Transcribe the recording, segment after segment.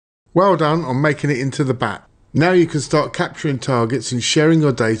Well done on making it into the bat. Now you can start capturing targets and sharing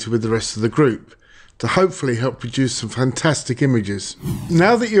your data with the rest of the group to hopefully help produce some fantastic images.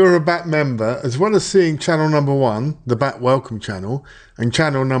 Now that you're a BAT member, as well as seeing channel number 1, the BAT Welcome channel, and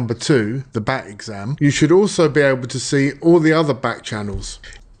channel number 2, the BAT Exam, you should also be able to see all the other BAT channels.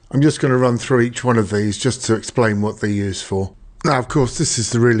 I'm just going to run through each one of these just to explain what they're used for. Now, of course, this is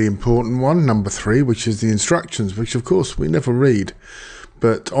the really important one, number 3, which is the instructions, which of course we never read.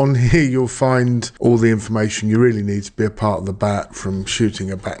 But on here you'll find all the information you really need to be a part of the BAT, from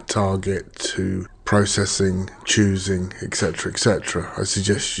shooting a BAT target to processing, choosing, etc, etc. I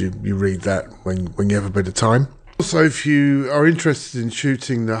suggest you read that when you have a bit of time. Also, if you are interested in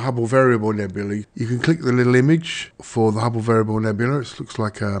shooting the Hubble Variable Nebula, you can click the little image for the Hubble Variable Nebula. It looks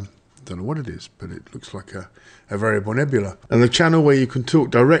like a, I don't know what it is, but it looks like a variable nebula. And the channel where you can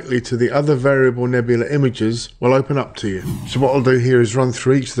talk directly to the other variable nebula images will open up to you. So what I'll do here is run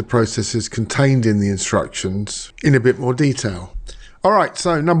through each of the processes contained in the instructions in a bit more detail. Alright,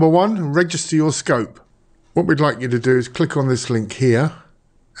 so number 1, register your scope. What we'd like you to do is click on this link here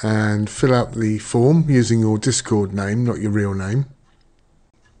and fill out the form using your Discord name, not your real name.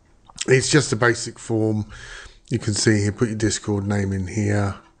 It's just a basic form. You can see here, put your Discord name in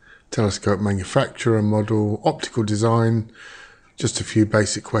here. Telescope manufacturer, model, optical design, just a few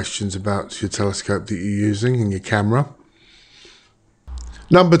basic questions about your telescope that you're using and your camera.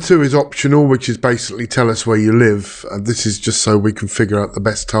 Number 2 is optional, which is basically tell us where you live. This is just so we can figure out the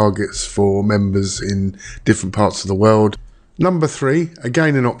best targets for members in different parts of the world. Number 3,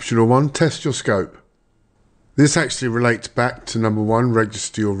 again an optional one, test your scope. This actually relates back to number 1,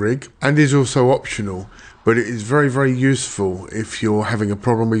 register your rig, and is also optional. But it is very, very useful if you're having a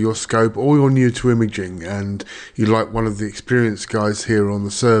problem with your scope or you're new to imaging and you'd like one of the experienced guys here on the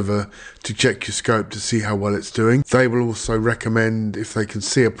server to check your scope to see how well it's doing. They will also recommend, if they can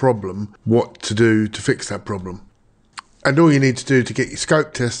see a problem, what to do to fix that problem. And all you need to do to get your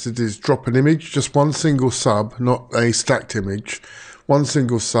scope tested is drop an image, just one single sub, not a stacked image, one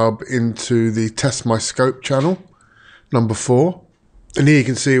single sub into the Test My Scope channel, number 4. And here you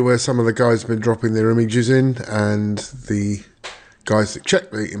can see where some of the guys have been dropping their images in, and the guys that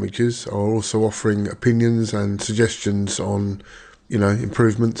check the images are also offering opinions and suggestions on,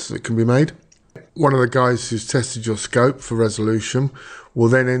 improvements that can be made. One of the guys who's tested your scope for resolution will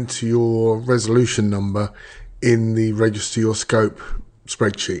then enter your resolution number in the Register Your Scope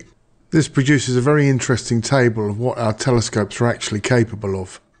spreadsheet. This produces a very interesting table of what our telescopes are actually capable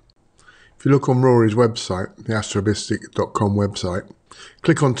of. If you look on Rory's website, the astrobistic.com website,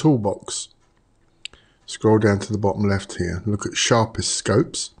 click on Toolbox, scroll down to the bottom left here, look at Sharpest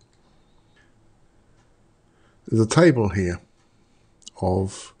Scopes. There's a table here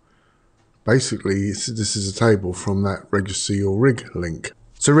of, basically this is a table from that Register Your Rig link.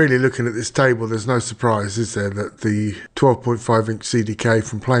 So really looking at this table, there's no surprise, is there, that the 12.5 inch CDK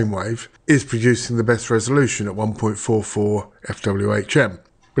from PlaneWave is producing the best resolution at 1.44 FWHM.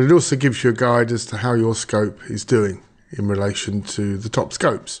 But it also gives you a guide as to how your scope is doing in relation to the top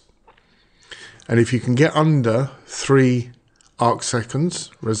scopes. And if you can get under 3 arc seconds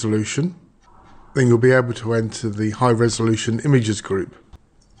resolution, then you'll be able to enter the high resolution images group.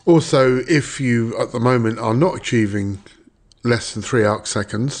 Also, if you at the moment are not achieving less than 3 arc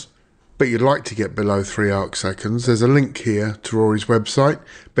seconds, but you'd like to get below 3 arc seconds, there's a link here to Rory's website,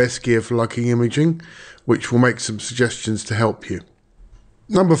 Best Gear for Lucky Imaging, which will make some suggestions to help you.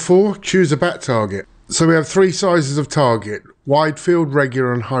 Number 4, choose a BAT target. So we have 3 sizes of target: wide field,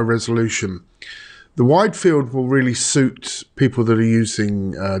 regular and high resolution. The wide field will really suit people that are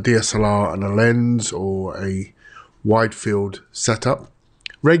using DSLR and a lens or a wide field setup.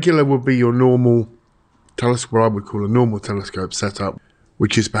 Regular will be your normal telescope, what I would call a normal telescope setup,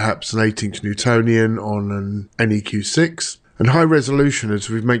 which is perhaps an 8-inch Newtonian on an NEQ6. And high resolution, as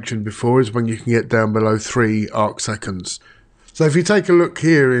we've mentioned before, is when you can get down below 3 arc seconds. So if you take a look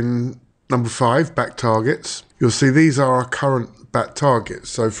here in number 5, BAT targets, you'll see these are our current BAT targets.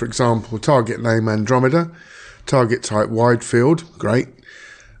 So for example, target name Andromeda, target type wide field, great.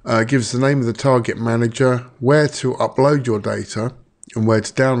 Gives the name of the target manager, where to upload your data and where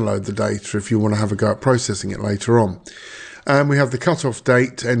to download the data if you want to have a go at processing it later on. And we have the cutoff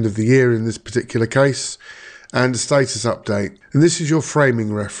date, end of the year in this particular case, and a status update. And this is your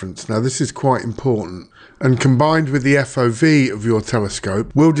framing reference. Now this is quite important, and combined with the FOV of your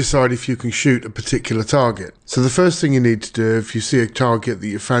telescope will decide if you can shoot a particular target. So the first thing you need to do if you see a target that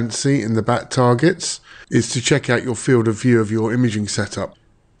you fancy in the BAT targets is to check out your field of view of your imaging setup.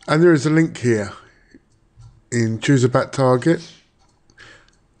 And there is a link here in Choose a BAT Target,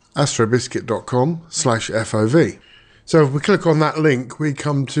 astrobiscuit.com/FOV. So if we click on that link, we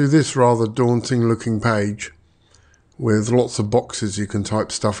come to this rather daunting looking page with lots of boxes you can type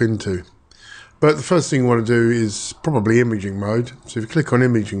stuff into. But the first thing you want to do is probably imaging mode. So if you click on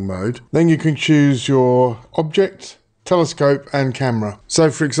imaging mode, then you can choose your object, telescope and camera. So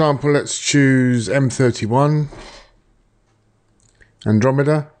for example, let's choose M31,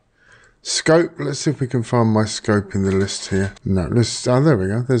 Andromeda. Scope, let's see if we can find my scope in the list here. No, there we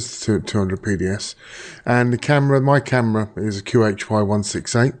go, there's 200 PDS. And the camera, my camera is a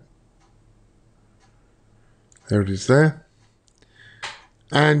QHY168. There it is there.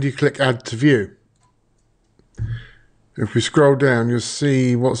 And you click add to view. If we scroll down, you'll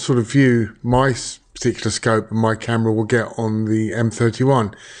see what sort of view my particular scope and my camera will get on the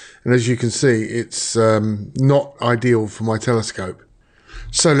M31. And as you can see, it's not ideal for my telescope.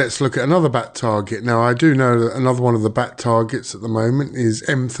 So let's look at another bat target. Now I do know that another one of the bat targets at the moment is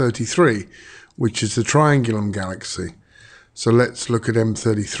M33, which is the Triangulum galaxy. So let's look at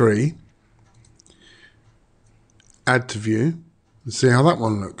M33, add to view, and see how that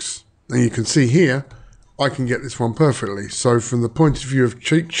one looks. And you can see here, I can get this one perfectly. So from the point of view of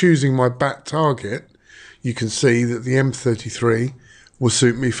choosing my bat target, you can see that the M33 will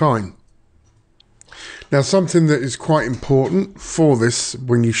suit me fine. Now something that is quite important for this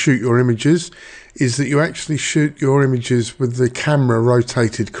when you shoot your images is that you actually shoot your images with the camera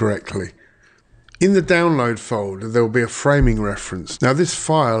rotated correctly. In the download folder there will be a framing reference. Now this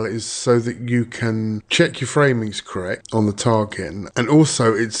file is so that you can check your framings correct on the target, and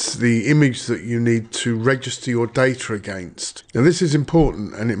also it's the image that you need to register your data against. Now this is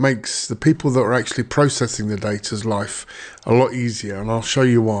important and it makes the people that are actually processing the data's life a lot easier, and I'll show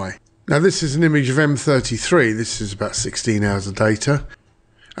you why. Now this is an image of M33, this is about 16 hours of data,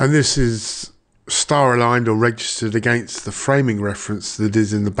 and this is star aligned or registered against the framing reference that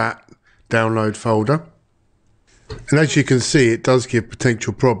is in the BAT download folder. And as you can see, it does give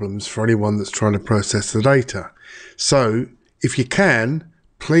potential problems for anyone that's trying to process the data. So if you can,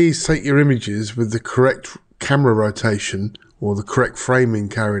 please take your images with the correct camera rotation or the correct framing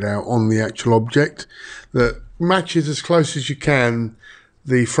carried out on the actual object that matches as close as you can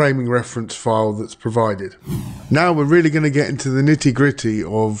the framing reference file that's provided. Now we're really going to get into the nitty-gritty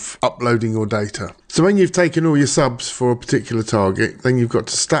of uploading your data. So when you've taken all your subs for a particular target, then you've got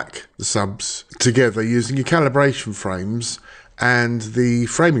to stack the subs together using your calibration frames and the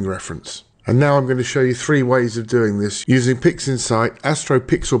framing reference. And now I'm going to show you 3 ways of doing this using PixInsight, Astro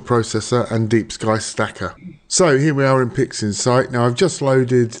Pixel Processor and DeepSkyStacker. So here we are in PixInsight. Now I've just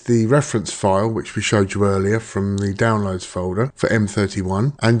loaded the reference file which we showed you earlier from the downloads folder for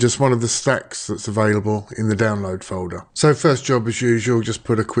M31 and just one of the stacks that's available in the download folder. So first job as usual, just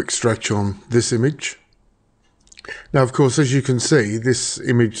put a quick stretch on this image. Now of course, as you can see, this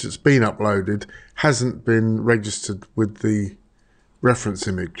image that's been uploaded hasn't been registered with the reference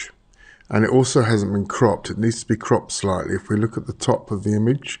image. And it also hasn't been cropped. It needs to be cropped slightly. If we look at the top of the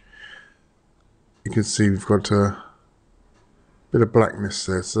image, you can see we've got a bit of blackness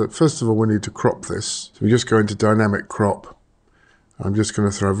there. So first of all, we need to crop this. So we just go into dynamic crop. I'm just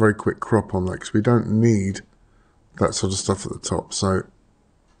going to throw a very quick crop on that because we don't need that sort of stuff at the top. So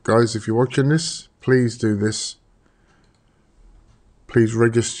guys, if you're watching this, please do this. Please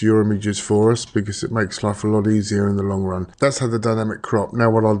register your images for us because it makes life a lot easier in the long run. That's how the dynamic crop. Now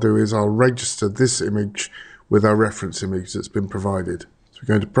what I'll do is I'll register this image with our reference image that's been provided. So we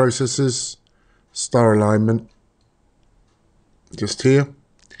go into processes, star alignment, just here.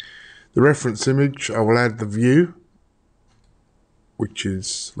 The reference image, I will add the view, which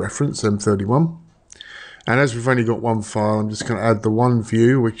is reference M31. And as we've only got one file, I'm just going to add the one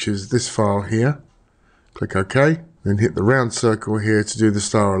view, which is this file here. Click OK. Then hit the round circle here to do the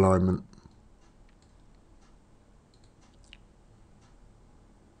star alignment.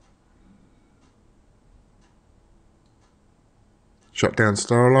 Shut down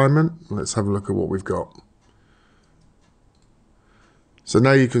star alignment. Let's have a look at what we've got. So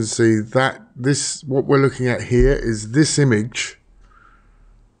now you can see that what we're looking at here is this image,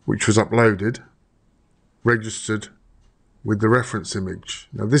 which was uploaded, registered with the reference image.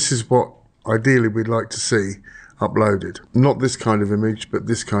 Now this is what ideally we'd like to see uploaded. Not this kind of image, but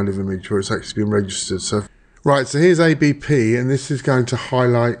this kind of image where it's actually been registered. So, right, so here's ABP, and this is going to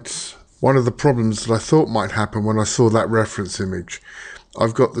highlight one of the problems that I thought might happen when I saw that reference image.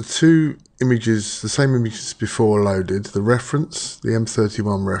 I've got the 2 images, the same images before loaded, the reference, the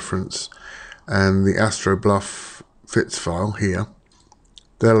M31 reference, and the Astro Bluff fits file here.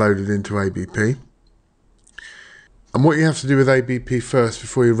 They're loaded into ABP. And what you have to do with ABP first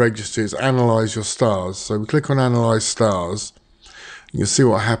before you register is analyze your stars. So we click on analyze stars, and you'll see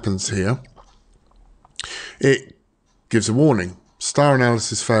what happens here. It gives a warning. Star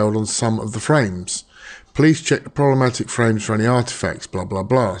analysis failed on some of the frames. Please check the problematic frames for any artifacts, blah, blah,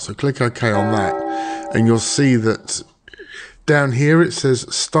 blah. So click OK on that, and you'll see that down here it says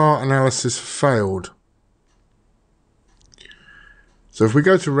star analysis failed. So if we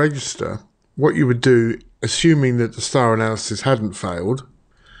go to register, what you would do, assuming that the star analysis hadn't failed,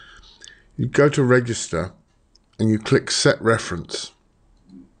 you go to register and you click set reference.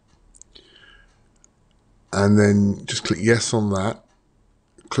 And then just click yes on that.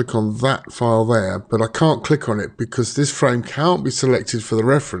 Click on that file there, but I can't click on it because this frame can't be selected for the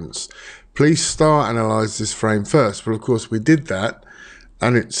reference. Please star analyze this frame first. Well, of course we did that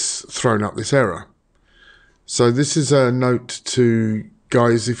and it's thrown up this error. So this is a note to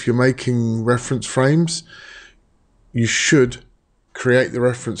guys, if you're making reference frames, you should create the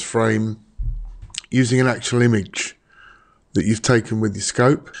reference frame using an actual image that you've taken with your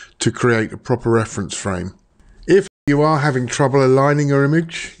scope to create a proper reference frame. If you are having trouble aligning your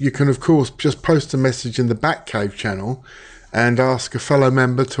image, you can of course just post a message in the Batcave channel and ask a fellow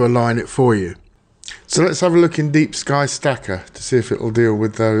member to align it for you. So let's have a look in DeepSkyStacker to see if it will deal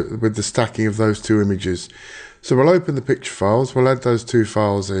with the stacking of those two images. So we'll open the picture files, we'll add those two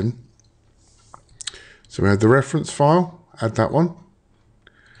files in. So we have the reference file, add that one.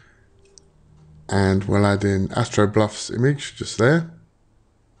 And we'll add in Astro Bluff's image just there.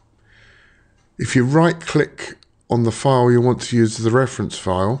 If you right click on the file you want to use as the reference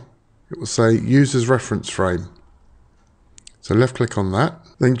file, it will say use as reference frame. So left click on that.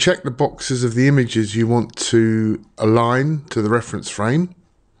 Then check the boxes of the images you want to align to the reference frame.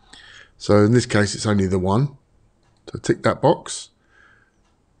 So in this case it's only the one. So tick that box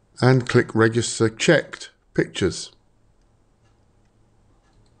and click register checked pictures.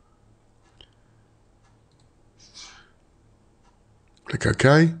 Click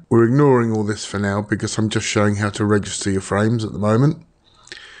OK. We're ignoring all this for now because I'm just showing how to register your frames at the moment.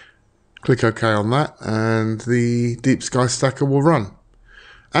 Click OK on that and the DeepSkyStacker will run.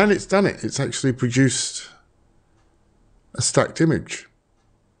 And it's done it. It's actually produced a stacked image.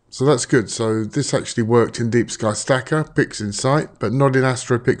 So that's good. So this actually worked in DeepSkyStacker, PixInsight, but not in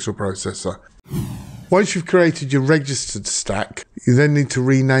Astro Pixel Processor. Once you've created your registered stack, you then need to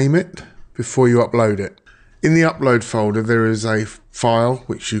rename it before you upload it. In the upload folder, there is a file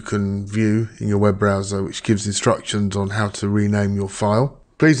which you can view in your web browser, which gives instructions on how to rename your file.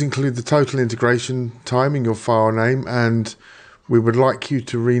 Please include the total integration time in your file name, and we would like you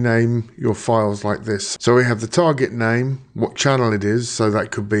to rename your files like this. So we have the target name, what channel it is, so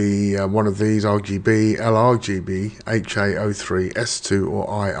that could be one of these, RGB, LRGB, HA03, S2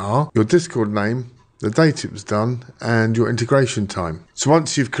 or IR. Your Discord name, the date it was done, and your integration time. So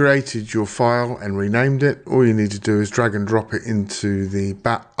once you've created your file and renamed it, all you need to do is drag and drop it into the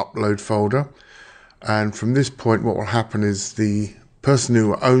BAT upload folder. And from this point, what will happen is the person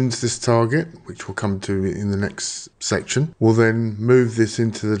who owns this target, which we'll come to in the next section, will then move this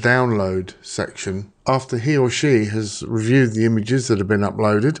into the download section after he or she has reviewed the images that have been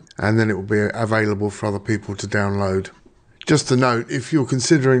uploaded, and then it will be available for other people to download. Just a note, if you're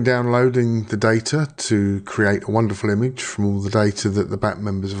considering downloading the data to create a wonderful image from all the data that the BAT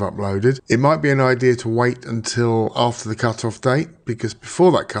members have uploaded, it might be an idea to wait until after the cutoff date, because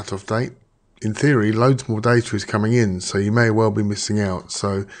before that cutoff date, in theory, loads more data is coming in, so you may well be missing out.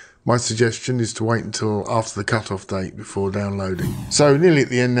 So my suggestion is to wait until after the cutoff date before downloading. So nearly at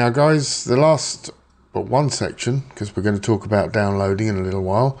the end now, guys. The last but one section, because we're going to talk about downloading in a little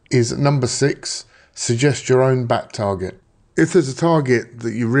while, is number 6, suggest your own BAT target. If there's a target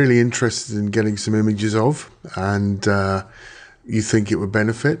that you're really interested in getting some images of and you think it would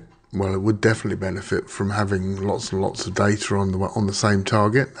benefit, well, it would definitely benefit from having lots and lots of data on the same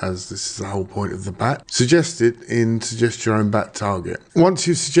target, as this is the whole point of the BAT. Suggest it in suggest your own BAT target. Once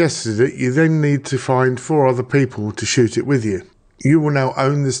you've suggested it, you then need to find 4 other people to shoot it with you. You will now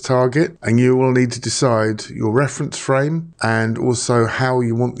own this target, and you will need to decide your reference frame and also how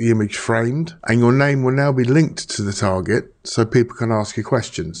you want the image framed, and your name will now be linked to the target so people can ask you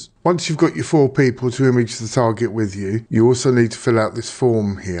questions. Once you've got your 4 people to image the target with you, you also need to fill out this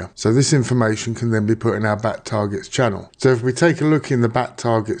form here. So this information can then be put in our BAT Targets channel. So if we take a look in the BAT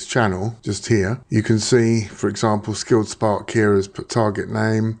Targets channel, just here, you can see, for example, Skilled Spark here has put target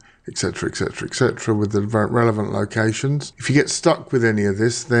name, etc, etc, etc, with the relevant locations. If you get stuck with any of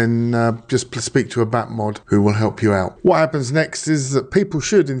this, then just speak to a BAT mod who will help you out. What happens next is that people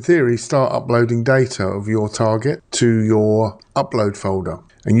should, in theory, start uploading data of your target to your upload folder,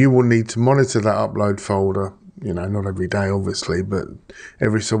 and you will need to monitor that upload folder you know, not every day obviously, but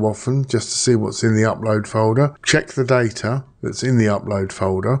every so often, just to see what's in the upload folder. Check the data that's in the upload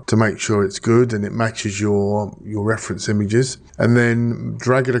folder to make sure it's good and it matches your reference images, and then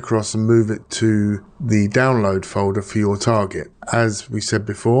drag it across and move it to the download folder for your target. As we said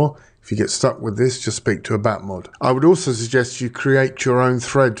before, if you get stuck with this, just speak to a bat mod. I would also suggest you create your own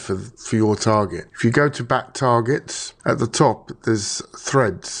thread for your target. If you go to bat targets, at the top there's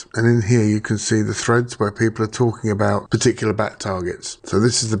threads, and in here you can see the threads where people are talking about particular bat targets. So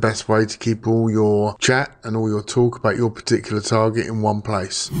this is the best way to keep all your chat and all your talk about your particular target in one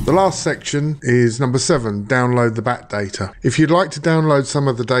place. The last section is number 7, download the bat data. If you'd like to download some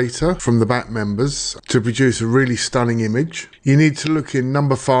of the data from the bat members to produce a really stunning image, you need to look in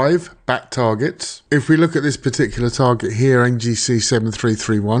number 5, bat targets. If we look at this particular target here,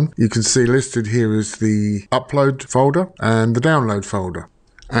 NGC7331, you can see listed here is the upload folder and the download folder.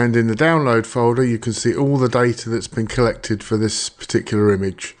 And in the download folder, you can see all the data that's been collected for this particular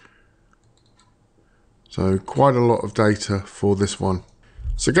image. So quite a lot of data for this one.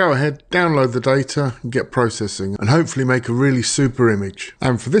 So go ahead, download the data and get processing and hopefully make a really super image.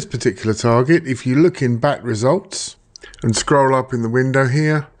 And for this particular target, if you look in bat results and scroll up in the window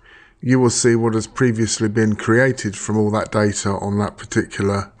here, you will see what has previously been created from all that data on that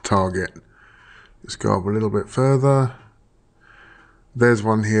particular target. Let's go up a little bit further. There's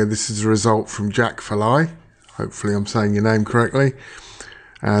one here. This is a result from Jack Falai. Hopefully I'm saying your name correctly.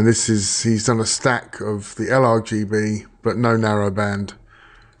 And this is, he's done a stack of the LRGB, but no narrowband,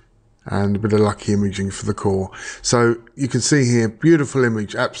 and a bit of lucky imaging for the core. So you can see here, beautiful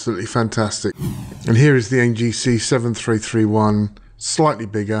image, absolutely fantastic. And here is the NGC 7331, slightly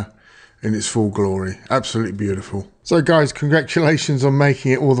bigger, in its full glory. Absolutely beautiful. So guys, congratulations on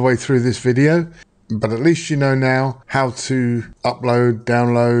making it all the way through this video. But at least you know now how to upload,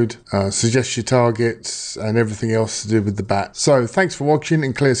 download, suggest your targets and everything else to do with the bat. So thanks for watching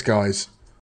and clear skies.